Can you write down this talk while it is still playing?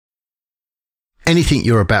Anything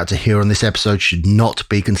you're about to hear on this episode should not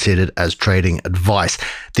be considered as trading advice.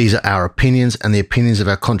 These are our opinions and the opinions of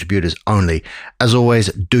our contributors only. As always,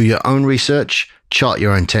 do your own research, chart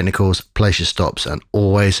your own technicals, place your stops, and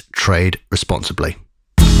always trade responsibly.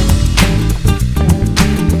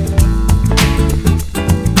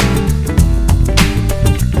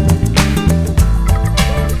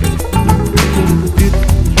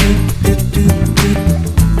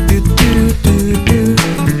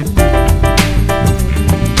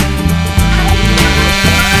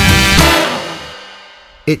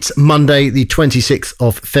 It's Monday, the 26th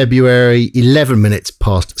of February, 11 minutes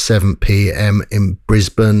past 7 p.m. in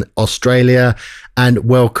Brisbane, Australia, and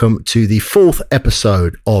welcome to the fourth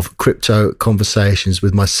episode of Crypto Conversations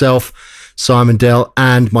with myself, Simon Dell,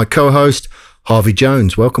 and my co-host, Harvey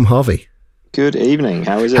Jones. Welcome, Harvey. Good evening.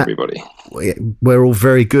 How is everybody? We're all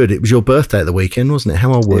very good. It was your birthday at the weekend, wasn't it?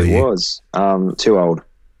 How old were you? It was. Too old.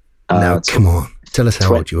 No, come on. Tell us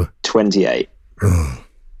how old you were. 28. Oh.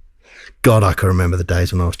 God, I can remember the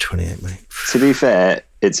days when I was 28, mate. To be fair,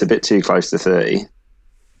 it's a bit too close to 30,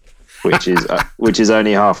 which is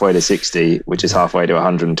only halfway to 60, which is halfway to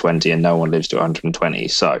 120, and no one lives to 120.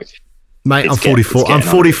 So, mate, I'm 44. I'm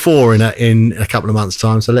 44 in a couple of months'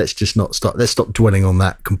 time. So let's just not stop. Let's stop dwelling on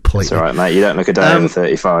that completely. It's all right, mate. You don't look a day over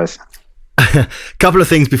 35. Couple of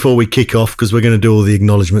things before we kick off, because we're going to do all the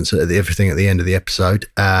acknowledgements at everything at the end of the episode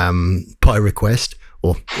by request.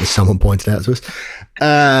 Or as someone pointed out to us.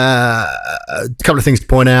 A couple of things to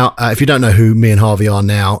point out. If you don't know who me and Harvey are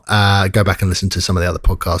now, go back and listen to some of the other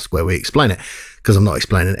podcasts where we explain it, because I'm not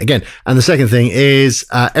explaining it again. And the second thing is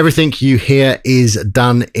everything you hear is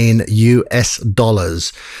done in US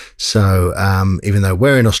dollars. So even though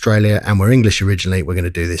we're in Australia and we're English originally, we're going to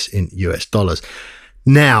do this in US dollars.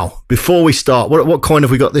 Now, before we start, what coin have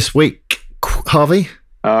we got this week, Harvey?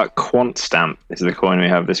 Quantstamp is the coin we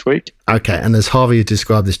have this week. Okay, and as Harvey had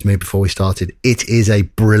described this to me before we started, it is a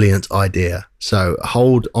brilliant idea. So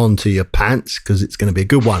hold on to your pants, because it's going to be a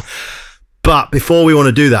good one. But before we want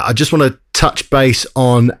to do that, I just want to touch base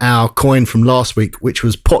on our coin from last week, which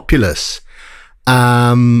was Populous,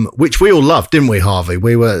 which we all loved, didn't we, Harvey?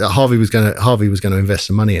 Harvey was going to invest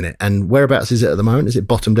some money in it. And whereabouts is it at the moment? Is it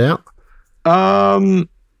bottomed out?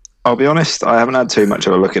 I'll be honest, I haven't had too much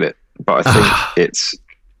of a look at it, but I think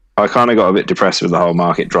I kind of got a bit depressed with the whole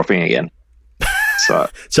market dropping again. So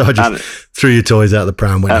I just threw your toys out the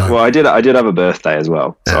pram. Well, I did have a birthday as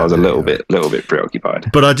well, so I was a little bit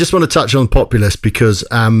preoccupied. But I just want to touch on Populous, because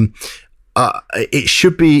it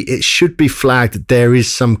should be flagged that there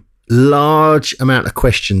is some large amount of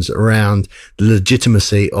questions around the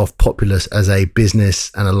legitimacy of Populous as a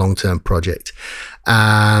business and a long-term project.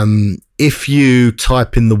 If you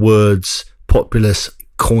type in the words Populous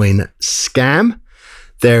coin scam,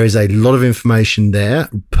 there is a lot of information there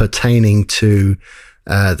pertaining to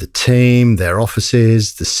the team, their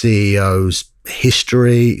offices, the CEO's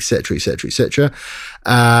history, etc., etc., etc.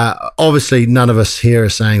 Obviously, none of us here are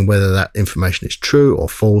saying whether that information is true or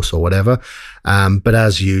false or whatever. But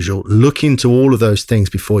as usual, look into all of those things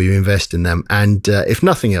before you invest in them. And if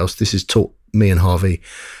nothing else, this has taught me and Harvey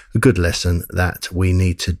a good lesson that we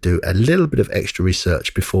need to do a little bit of extra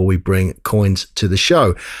research before we bring coins to the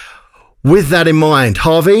show. With that in mind,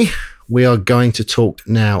 Harvey, we are going to talk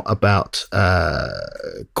now about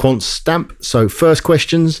Quantstamp. So first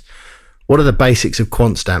questions, what are the basics of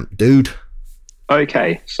Quantstamp, dude?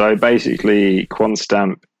 Okay, so basically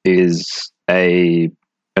Quantstamp is an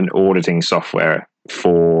auditing software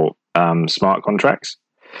for smart contracts.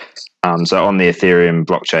 So on the Ethereum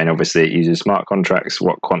blockchain, obviously it uses smart contracts.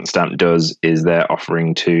 What Quantstamp does is they're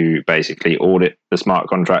offering to basically audit the smart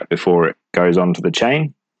contract before it goes onto the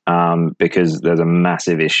chain. Because there's a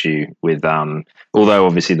massive issue with, although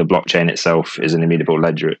obviously the blockchain itself is an immutable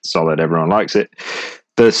ledger, it's solid, everyone likes it.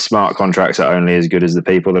 The smart contracts are only as good as the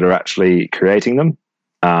people that are actually creating them.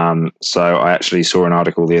 So I actually saw an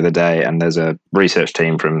article the other day, and there's a research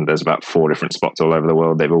team there's about 4 different spots all over the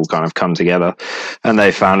world. They've all kind of come together, and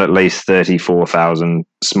they found at least 34,000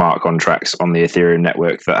 smart contracts on the Ethereum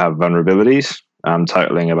network that have vulnerabilities,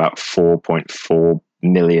 totaling about 4.4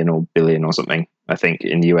 million or billion or something, I think,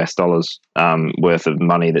 in US dollars worth of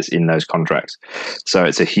money that's in those contracts. So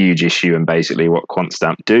it's a huge issue. And basically what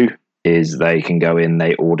Quantstamp do is they can go in,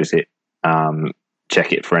 they audit it,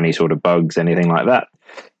 check it for any sort of bugs, anything like that.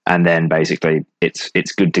 And then basically it's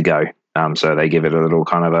good to go. So they give it a little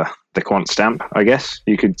kind of the Quantstamp, I guess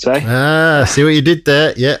you could say. See what you did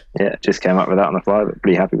there. Yeah. Yeah. Just came up with that on the fly, but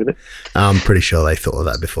pretty happy with it. I'm pretty sure they thought of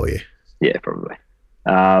that before you. Yeah, probably.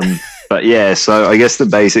 But yeah, so I guess the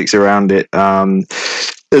basics around it,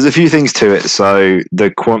 there's a few things to it. So the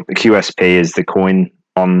QSP is the coin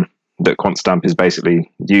on that Quantstamp is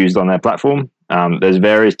basically used on their platform. There's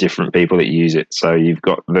various different people that use it. So you've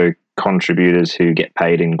got the contributors who get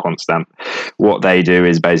paid in Quantstamp. What they do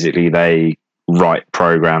is basically they write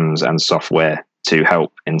programs and software to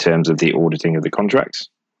help in terms of the auditing of the contracts.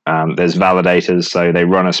 There's validators, so they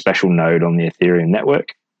run a special node on the Ethereum network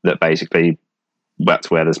that basically, that's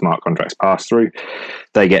where the smart contracts pass through.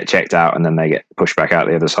 They get checked out and then they get pushed back out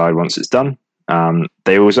the other side once it's done.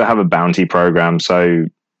 They also have a bounty program. So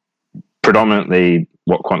predominantly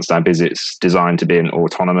what Quantstamp is, it's designed to be an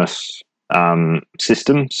autonomous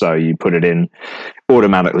system. So you put it in,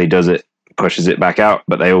 automatically does it, pushes it back out.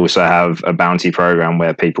 But they also have a bounty program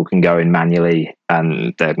where people can go in manually,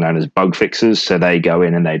 and they're known as bug fixers. So they go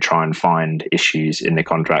in and they try and find issues in the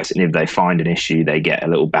contracts. And if they find an issue, they get a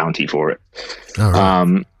little bounty for it. All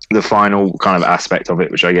right. The final kind of aspect of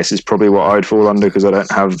it, which I guess is probably what I'd fall under because I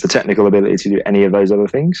don't have the technical ability to do any of those other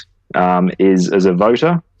things, is as a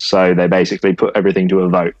voter. So they basically put everything to a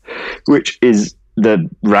vote, which is the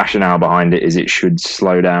rationale behind it is it should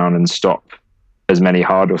slow down and stop as many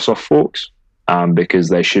hard or soft forks, because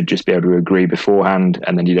they should just be able to agree beforehand,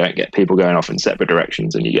 and then you don't get people going off in separate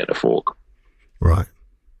directions and you get a fork. Right.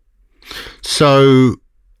 So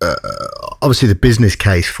obviously the business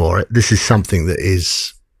case for it, this is something that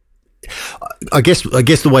is, I guess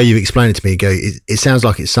the way you explain it to me, it sounds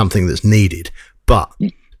like it's something that's needed. But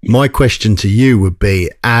my question to you would be,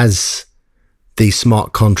 as these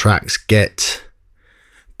smart contracts get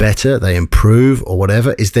better, they improve or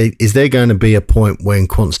whatever, is there going to be a point when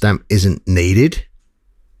Quantstamp isn't needed?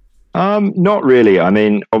 Not really. I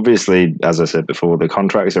mean, obviously, as I said before, the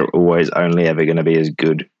contracts are always only ever going to be as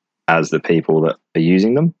good as the people that are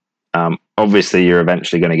using them. Obviously, you're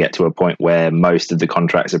eventually going to get to a point where most of the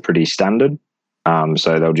contracts are pretty standard.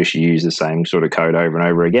 So they'll just use the same sort of code over and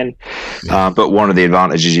over again. Yeah. But one of the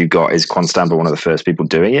advantages you've got is Quantstamp are one of the first people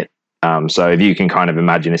doing it. So if you can kind of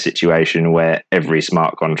imagine a situation where every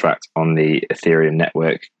smart contract on the Ethereum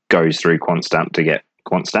network goes through Quantstamp to get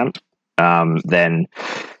Quantstamp, then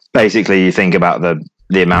basically you think about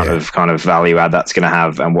the amount of kind of value add that's going to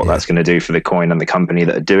have and what that's going to do for the coin and the company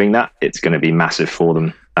that are doing that. It's going to be massive for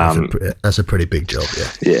them. That's a pretty big job,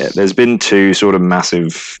 yeah. Yeah, there's been two sort of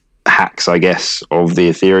massive hacks, I guess, of the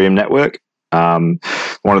Ethereum network. One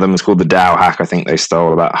of them was called the Dell hack. I think they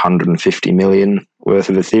stole about 150 million worth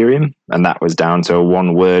of Ethereum, and that was down to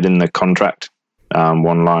one word in the contract,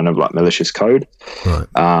 one line of like malicious code. Right.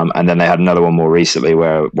 And then they had another one more recently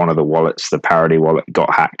where one of the wallets, the Parity wallet,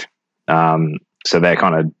 got hacked. So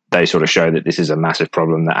they sort of show that this is a massive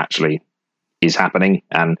problem that actually is happening,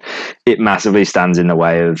 and it massively stands in the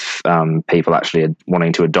way of people actually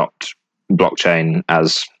wanting to adopt blockchain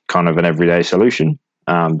as kind of an everyday solution.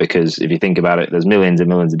 Because if you think about it, there's millions and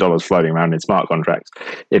millions of dollars floating around in smart contracts.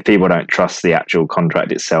 If people don't trust the actual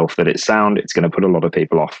contract itself, that it's sound, it's going to put a lot of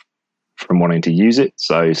people off from wanting to use it.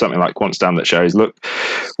 So something like Quantstamp that shows, look,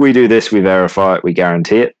 we do this, we verify it, we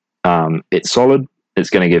guarantee it. It's solid. It's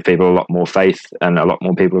going to give people a lot more faith, and a lot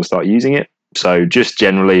more people will start using it. So just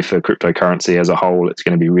generally for cryptocurrency as a whole, it's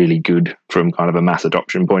going to be really good from kind of a mass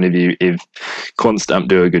adoption point of view if Quantstamp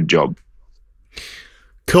do a good job.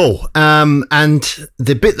 Cool. And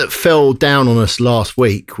the bit that fell down on us last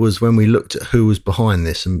week was when we looked at who was behind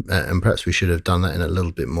this, and perhaps we should have done that in a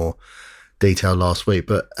little bit more detail last week.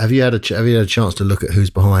 But have you had a chance to look at who's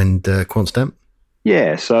behind Quantstamp?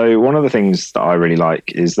 Yeah. So one of the things that I really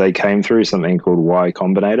like is they came through something called Y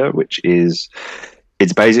Combinator, which is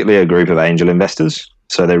it's basically a group of angel investors.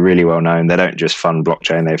 So they're really well known. They don't just fund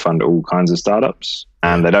blockchain, they fund all kinds of startups.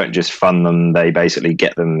 And they don't just fund them, they basically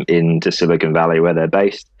get them into Silicon Valley where they're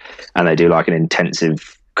based. And they do like an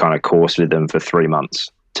intensive kind of course with them for 3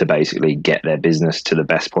 months to basically get their business to the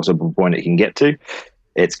best possible point it can get to.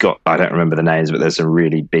 It's got, I don't remember the names, but there's some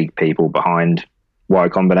really big people behind Y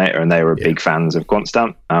Combinator, and they were big fans of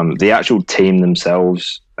Quantstamp. The actual team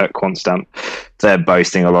themselves at Quantstamp, they're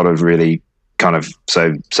boasting a lot of really kind of,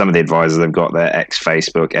 so some of the advisors they've got, they're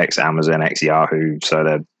ex-Facebook, ex-Amazon, ex-Yahoo, so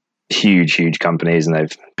they're huge companies, and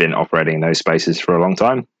they've been operating in those spaces for a long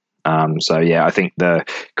time. So yeah, I think the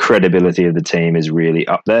credibility of the team is really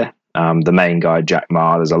up there. The main guy, Jack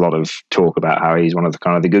Ma, there's a lot of talk about how he's one of the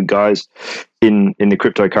kind of the good guys in the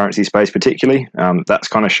cryptocurrency space, particularly. That's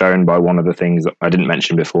kind of shown by one of the things that I didn't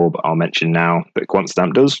mention before, but I'll mention now, that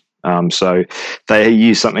Quantstamp does. So they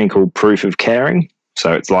use something called proof of caring.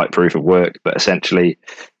 So it's like proof of work, but essentially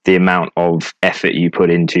the amount of effort you put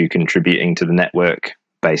into contributing to the network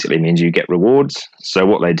basically means you get rewards. So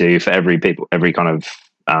what they do for every kind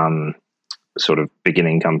of sort of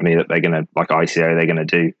beginning company that they're going to, like ICO, they're going to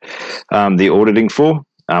do the auditing for,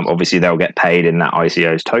 Obviously, they'll get paid in that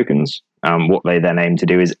ICO's tokens. What they then aim to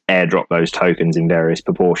do is airdrop those tokens in various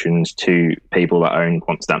proportions to people that own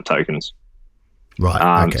Quantstamp tokens.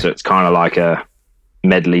 Right. Okay. So it's kind of like a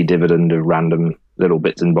medley dividend of random little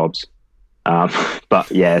bits and bobs.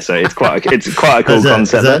 But yeah, so it's quite a cool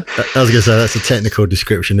concept. I was going to say that's a technical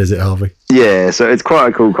description, is it, Harvey? Yeah, so it's quite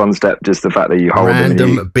a cool concept. Just the fact that you hold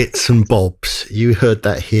random bits and bobs. You heard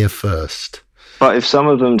that here first. But if some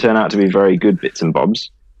of them turn out to be very good bits and bobs,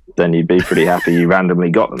 then you'd be pretty happy you randomly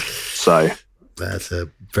got them. So that's a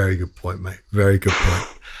very good point, mate. Very good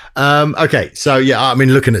point. Okay, so yeah, I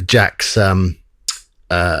mean, looking at Jack's Jack's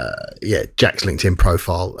LinkedIn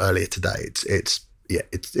profile earlier today, it's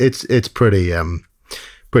pretty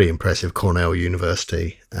impressive. Cornell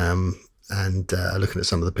University, and looking at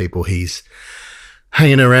some of the people he's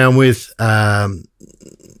hanging around with,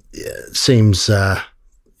 seems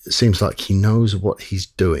like he knows what he's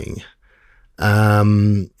doing.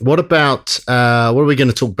 What are we going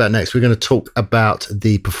to talk about next? We're going to talk about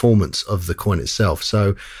the performance of the coin itself.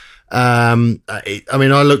 So, I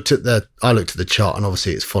looked at the chart, and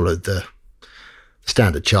obviously it's followed the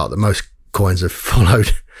standard chart that most coins have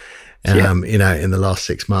followed. In the last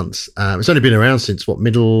 6 months. It's only been around since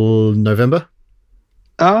middle November.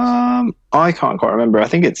 I can't quite remember. I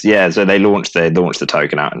think it's so they launched the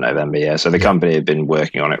token out in November. Yeah, so the company had been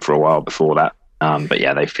working on it for a while before that. But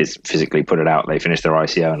yeah, they physically put it out. They finished their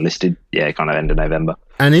ICO and listed. Yeah, kind of end of November.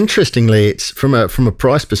 And interestingly, it's from a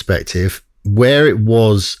price perspective, where it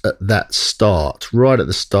was at that start, right at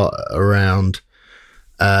the start, around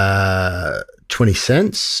 20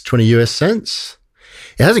 US cents.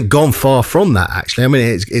 It hasn't gone far from that, actually. I mean,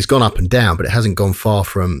 it's gone up and down, but it hasn't gone far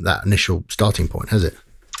from that initial starting point, has it?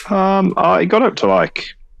 It got up to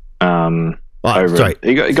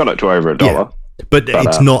it got up to over $1. Yeah. But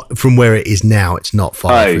it's not from where it is now. It's not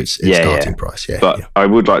far from its starting price. Yeah, but I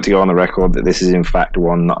would like to go on the record that this is in fact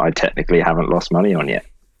one that I technically haven't lost money on yet.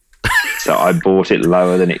 So I bought it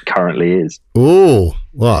lower than it currently is. Oh,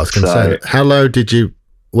 well, I was going to say, how low did you?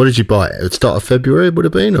 What did you buy it? At the start of February, would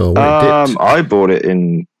have been, or when it dipped? I bought it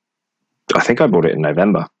in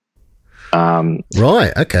November.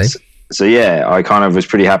 Right. Okay. So yeah, I kind of was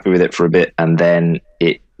pretty happy with it for a bit, and then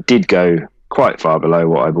it did go quite far below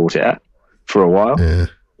what I bought it at for a while,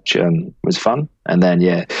 which was fun. And then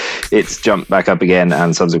it's jumped back up again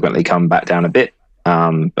and subsequently come back down a bit.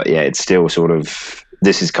 But yeah, it's still sort of,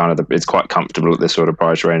 this is kind of it's quite comfortable at this sort of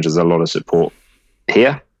price range. There's a lot of support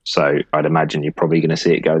here. So I'd imagine you're probably going to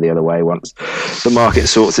see it go the other way once the market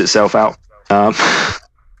sorts itself out.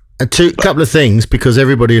 Couple of things, because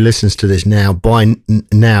everybody who listens to this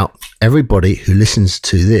everybody who listens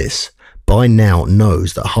to this by now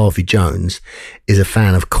knows that Harvey Jones is a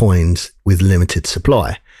fan of coins with limited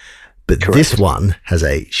supply. But Correct. This one has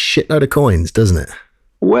a shitload of coins, doesn't it?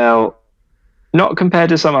 Well, not compared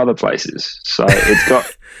to some other places. So it's got...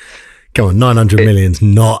 Come on, 900 million's it's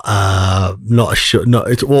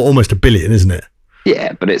almost $1 billion, isn't it?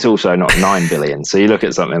 Yeah, but it's also not 9 billion. So you look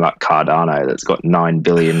at something like Cardano that's got 9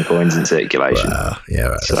 billion coins in circulation. Yeah,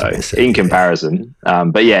 right. So in comparison,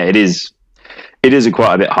 but yeah, it is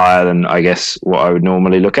quite a bit higher than I guess what I would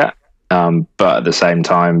normally look at. But at the same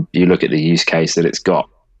time, you look at the use case that it's got,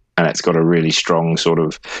 and it's got a really strong sort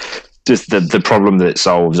of just the problem that it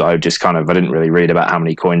solves. I didn't really read about how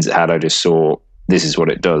many coins it had. I just saw this is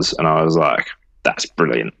what it does, and I was like, that's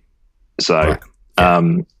brilliant. So. Right.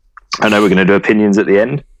 Yeah. I know we're going to do opinions at the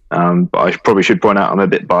end, but I probably should point out I'm a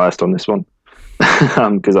bit biased on this one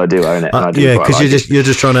because I do own it. And I do because you're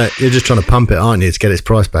just trying to pump it, aren't you, to get its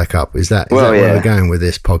price back up? Is that where we're going with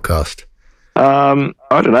this podcast? I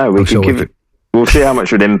don't know. We'll see how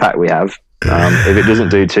much of an impact we have. If it doesn't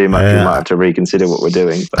do too much, we might have to reconsider what we're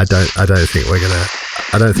doing. But I don't think we're gonna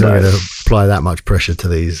apply that much pressure to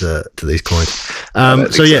these coins.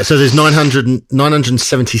 So there's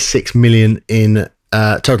 976 million in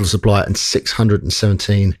total supply and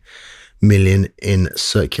 617 million in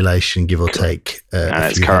circulation, give or take. And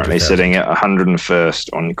it's currently sitting at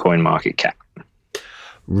 101st on CoinMarketCap.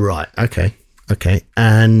 Right. Okay.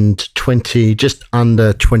 And just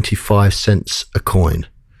under 25 cents a coin.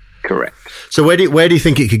 Correct. So where do you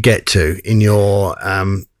think it could get to in your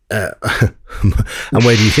and where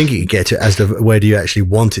do you think it could get to as to where do you actually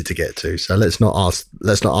want it to get to? So let's not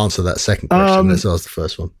answer that second question. Let's ask the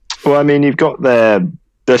first one. Well, I mean, you've got they're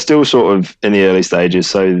still sort of in the early stages.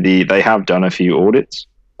 So they have done a few audits.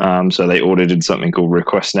 So they audited something called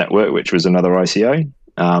Request Network, which was another ICO.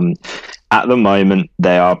 At the moment,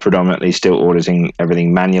 they are predominantly still auditing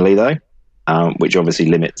everything manually, though, which obviously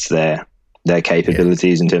limits their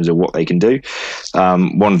capabilities in terms of what they can do.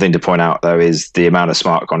 One thing to point out, though, is the amount of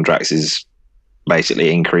smart contracts is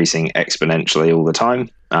basically increasing exponentially all the time.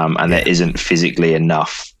 And there isn't physically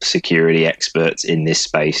enough security experts in this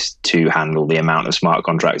space to handle the amount of smart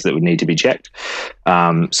contracts that would need to be checked.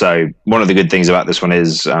 So one of the good things about this one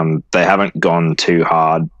is they haven't gone too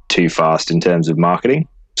hard, too fast in terms of marketing.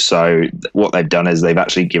 So what they've done is they've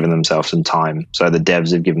actually given themselves some time. So the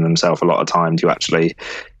devs have given themselves a lot of time to actually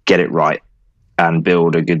get it right and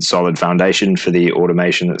build a good solid foundation for the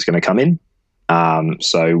automation that's going to come in.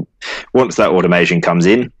 So once that automation comes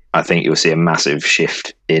in, I think you'll see a massive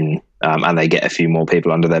shift in, and they get a few more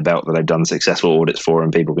people under their belt that they've done successful audits for,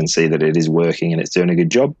 and people can see that it is working and it's doing a good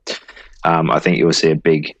job. I think you'll see I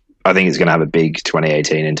think it's going to have a big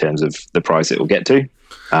 2018 in terms of the price it will get to.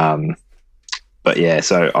 But yeah,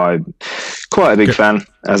 so I'm quite a big fan,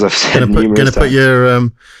 as I've said numerous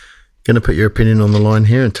times. Going to put your opinion on the line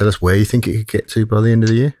here and tell us where you think it could get to by the end of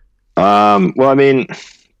the year. Well, I mean,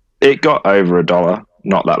 it got over $1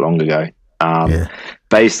 not that long ago.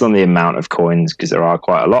 Based on the amount of coins, because there are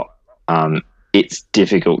quite a lot, it's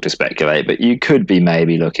difficult to speculate, but you could be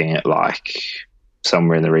maybe looking at like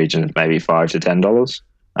somewhere in the region of maybe $5 to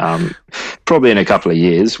 $10. Probably in a couple of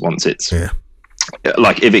years, once it's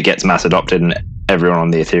like, if it gets mass adopted and everyone on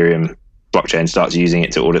the Ethereum blockchain starts using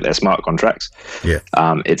it to audit their smart contracts,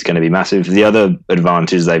 it's going to be massive. The other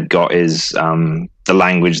advantage they've got is the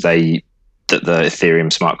language that the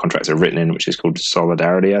Ethereum smart contracts are written in, which is called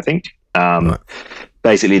Solidarity, I think.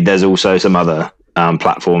 Basically, there's also some other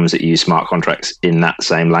platforms that use smart contracts in that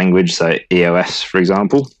same language. So EOS, for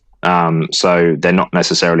example. So they're not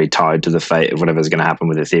necessarily tied to the fate of whatever's going to happen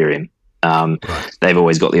with Ethereum. They've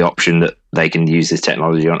always got the option that they can use this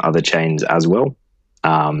technology on other chains as well.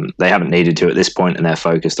 They haven't needed to at this point, and they're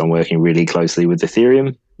focused on working really closely with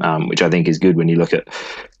Ethereum, which I think is good when you look at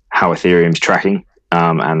how Ethereum's tracking.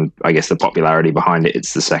 And I guess the popularity behind it,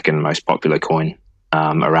 it's the second most popular coin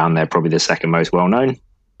around there, probably the second most well-known.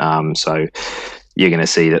 So you're going to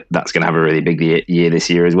see that's going to have a really big year this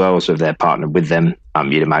year as well. So if they're partnered with them,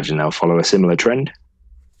 you'd imagine they'll follow a similar trend.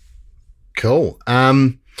 Cool.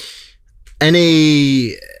 Any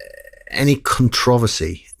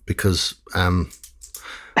controversy? Because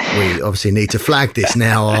we obviously need to flag this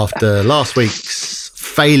now after last week's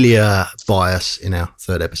failure bias in our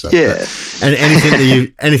third episode. Yeah. And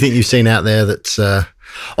anything you've seen out there that's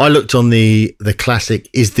I looked on the classic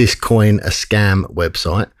 "Is this coin a scam?"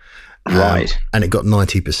 website, right, and it got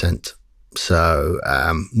 90%. So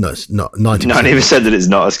no, it's not 90%. 90% that it's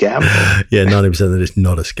not a scam. Yeah, 90% that it's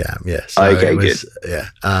not a scam. Yeah. So okay, good. Yeah,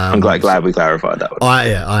 I'm glad we clarified that one. I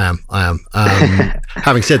am.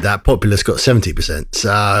 Having said that, Populous got 70%.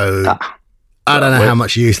 So I don't know how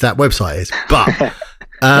much use that website is, but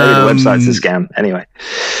maybe the website's a scam. Anyway,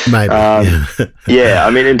 maybe. Yeah, I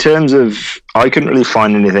mean, in terms of, I couldn't really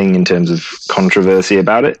find anything in terms of controversy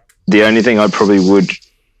about it. The only thing I probably would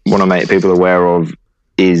want to make people aware of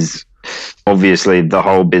is, obviously, the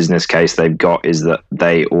whole business case they've got is that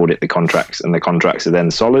they audit the contracts and the contracts are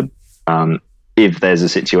then solid. If there's a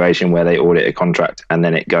situation where they audit a contract and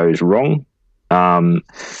then it goes wrong,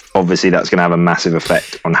 obviously that's going to have a massive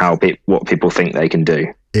effect on what people think they can do.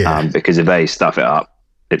 Because if they stuff it up,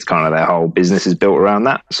 it's kind of their whole business is built around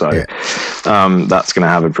that. So that's going to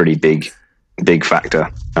have a pretty big factor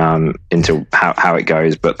into how it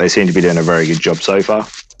goes. But they seem to be doing a very good job so far.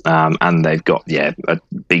 And they've got a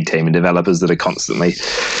big team of developers that are constantly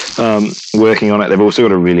working on it. They've also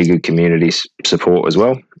got a really good community support as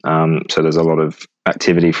well. So there's a lot of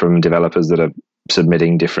activity from developers that are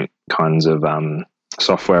submitting different kinds of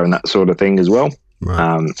software and that sort of thing as well.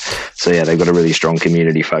 Right. So they've got a really strong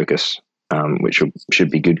community focus, which should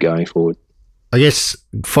be good going forward. I guess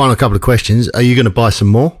final couple of questions. Are you going to buy some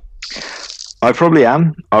more? I probably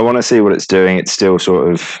am. I want to see what it's doing. It's still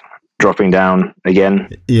sort of dropping down again.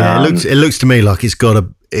 Yeah, it looks to me like it's got a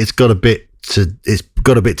bit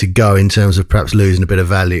to go in terms of perhaps losing a bit of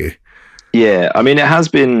value. Yeah, I mean, it has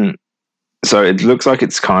been. So it looks like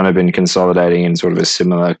it's kind of been consolidating in sort of a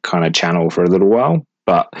similar kind of channel for a little while.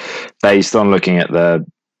 But based on looking at the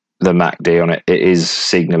MACD on it, it is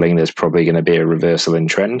signaling there's probably going to be a reversal in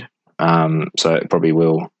trend. So it probably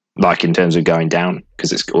will, like in terms of going down,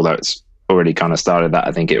 because although it's already kind of started that,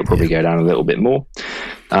 I think it will probably go down a little bit more.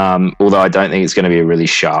 Although I don't think it's going to be a really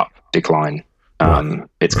sharp decline.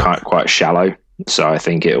 It's quite shallow. So I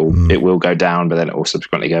think it will go down, but then it will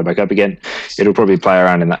subsequently go back up again. It'll probably play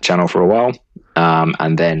around in that channel for a while.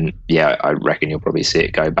 And then, I reckon you'll probably see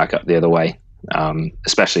it go back up the other way,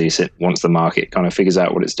 especially once the market kind of figures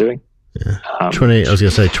out what it's doing. Yeah. I was going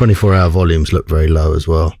to say 24-hour volumes look very low as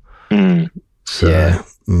well. So,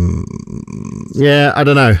 I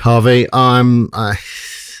don't know, Harvey. I'm on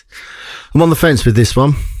the fence with this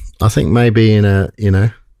one. I think maybe in a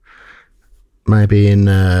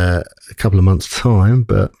couple of months' time,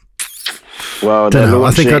 but well, they're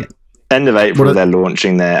launching end of April. They're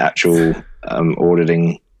launching their actual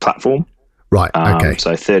auditing platform. Right. Okay.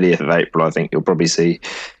 So 30th of April, I think you'll probably see.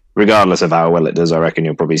 Regardless of how well it does, I reckon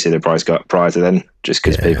you'll probably see the price go up prior to then, just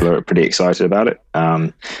because people are pretty excited about it.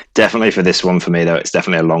 Definitely for this one, for me though, it's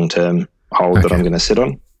definitely a long-term hold that I'm going to sit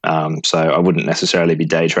on. So I wouldn't necessarily be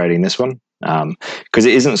day trading this one because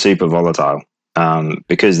it isn't super volatile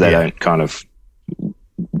because they don't kind of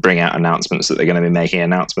bring out announcements that they're going to be making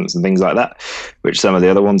announcements and things like that, which some of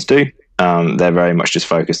the other ones do. They're very much just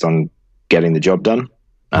focused on getting the job done.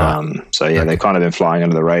 So they've kind of been flying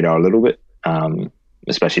under the radar a little bit.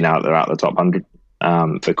 Especially now that they're out of the top 100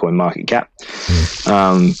 for coin market cap.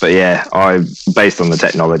 But yeah, based on the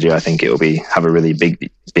technology, I think it will have a really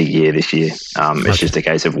big year this year. It's just a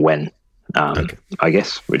case of when, I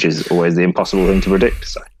guess, which is always the impossible thing to predict.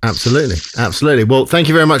 So. Absolutely. Well, thank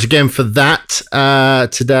you very much again for that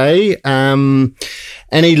today.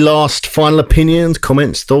 Any last final opinions,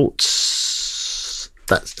 comments, thoughts?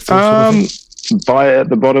 That's the buy it at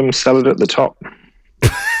the bottom, sell it at the top.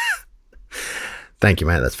 Thank you,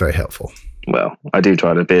 mate. That's very helpful. Well, I do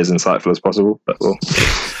try to be as insightful as possible, but we'll.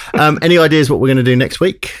 Any ideas what we're going to do next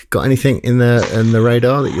week? Got anything in the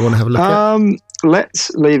radar that you want to have a look at?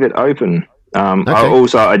 Let's leave it open.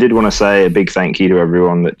 I did want to say a big thank you to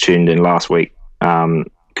everyone that tuned in last week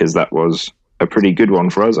because that was a pretty good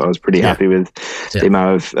one for us. I was pretty happy with the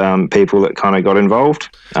amount of people that kind of got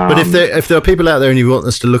involved. But if there are people out there and you want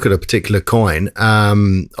us to look at a particular coin,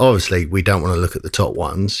 obviously we don't want to look at the top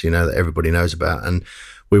ones, that everybody knows about, and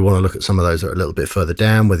we want to look at some of those that are a little bit further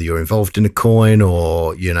down, whether you're involved in a coin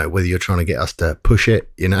or whether you're trying to get us to push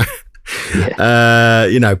it. But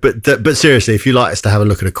seriously, if you'd like us to have a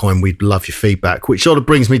look at a coin, we'd love your feedback, which sort of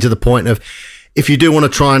brings me to the point of, if you do want to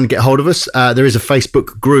try and get hold of us, there is a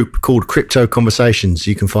Facebook group called Crypto Conversations.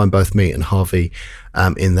 You can find both me and Harvey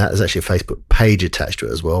in that. There's actually a Facebook page attached to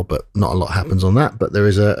it as well, but not a lot happens on that. But there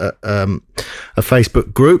is a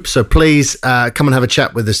Facebook group. So please come and have a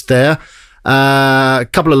chat with us there. A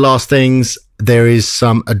couple of last things. There is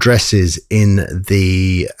some addresses in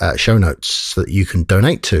the show notes so that you can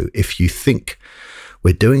donate to if you think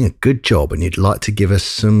we're doing a good job and you'd like to give us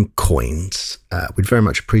some coins. We'd very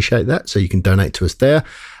much appreciate that. So you can donate to us there.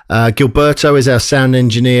 Gilberto is our sound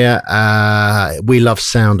engineer. We love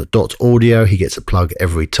sound.audio. He gets a plug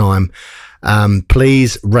every time.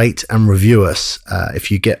 Please rate and review us. If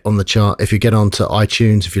you get on the chart, if you get onto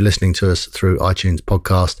iTunes, if you're listening to us through iTunes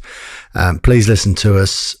podcast, please listen to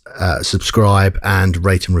us, subscribe and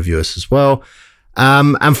rate and review us as well.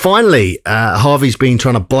 And finally, Harvey's been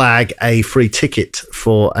trying to blag a free ticket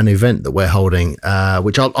for an event that we're holding,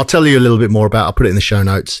 which I'll tell you a little bit more about. I'll put it in the show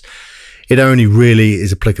notes. It only really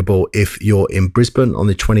is applicable if you're in Brisbane on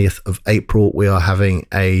the 20th of April. We are having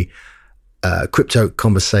a Crypto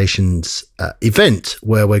Conversations event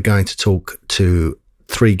where we're going to talk to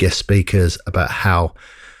 3 guest speakers about how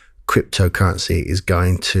cryptocurrency is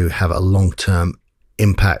going to have a long-term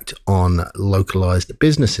impact on localized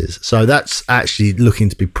businesses. So that's actually looking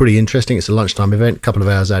to be pretty interesting. It's a lunchtime event, a couple of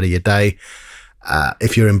hours out of your day.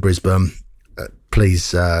 If you're in Brisbane,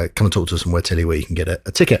 please come and talk to us and we'll tell you where you can get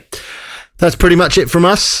a ticket. That's pretty much it from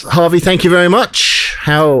us. Harvey, thank you very much.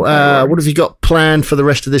 What have you got planned for the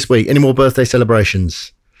rest of this week? Any more birthday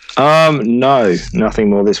celebrations? No, nothing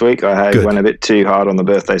more this week. I went a bit too hard on the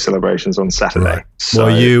birthday celebrations on Saturday. Right. So.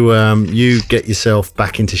 Well, you get yourself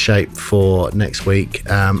back into shape for next week,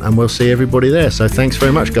 and we'll see everybody there. So thanks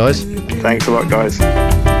very much, guys. Thanks a lot, guys.